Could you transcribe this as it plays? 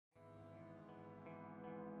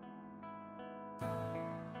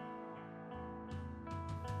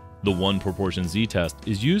The 1 proportion z-test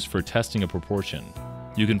is used for testing a proportion.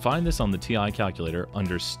 You can find this on the TI calculator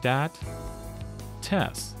under Stat,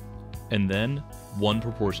 Tests, and then 1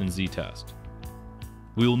 proportion z-test.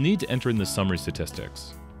 We will need to enter in the summary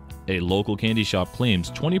statistics. A local candy shop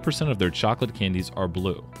claims 20% of their chocolate candies are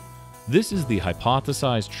blue. This is the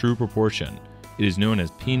hypothesized true proportion. It is known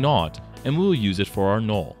as P0, and we will use it for our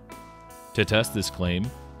null. To test this claim,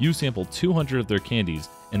 you sample 200 of their candies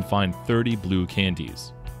and find 30 blue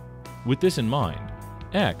candies. With this in mind,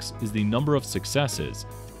 X is the number of successes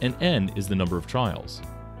and N is the number of trials.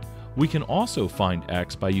 We can also find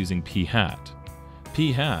X by using P hat.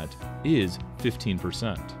 P hat is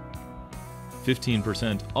 15%.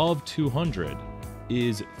 15% of 200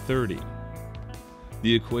 is 30.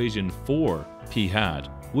 The equation for P hat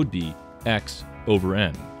would be X over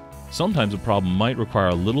N. Sometimes a problem might require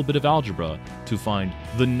a little bit of algebra to find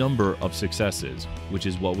the number of successes, which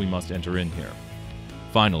is what we must enter in here.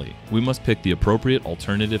 Finally, we must pick the appropriate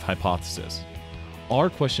alternative hypothesis. Our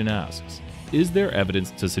question asks, is there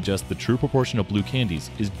evidence to suggest the true proportion of blue candies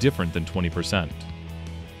is different than 20%?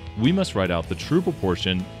 We must write out the true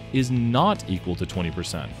proportion is not equal to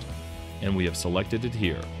 20%, and we have selected it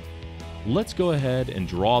here. Let's go ahead and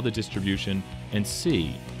draw the distribution and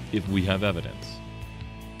see if we have evidence.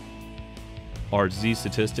 Our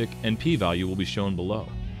z-statistic and p-value will be shown below.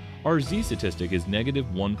 Our z-statistic is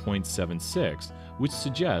 -1.76, which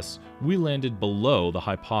suggests we landed below the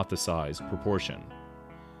hypothesized proportion.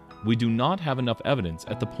 We do not have enough evidence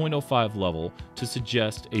at the 0.05 level to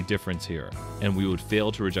suggest a difference here, and we would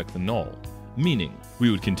fail to reject the null, meaning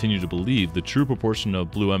we would continue to believe the true proportion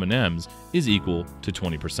of blue M&Ms is equal to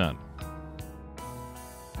 20%.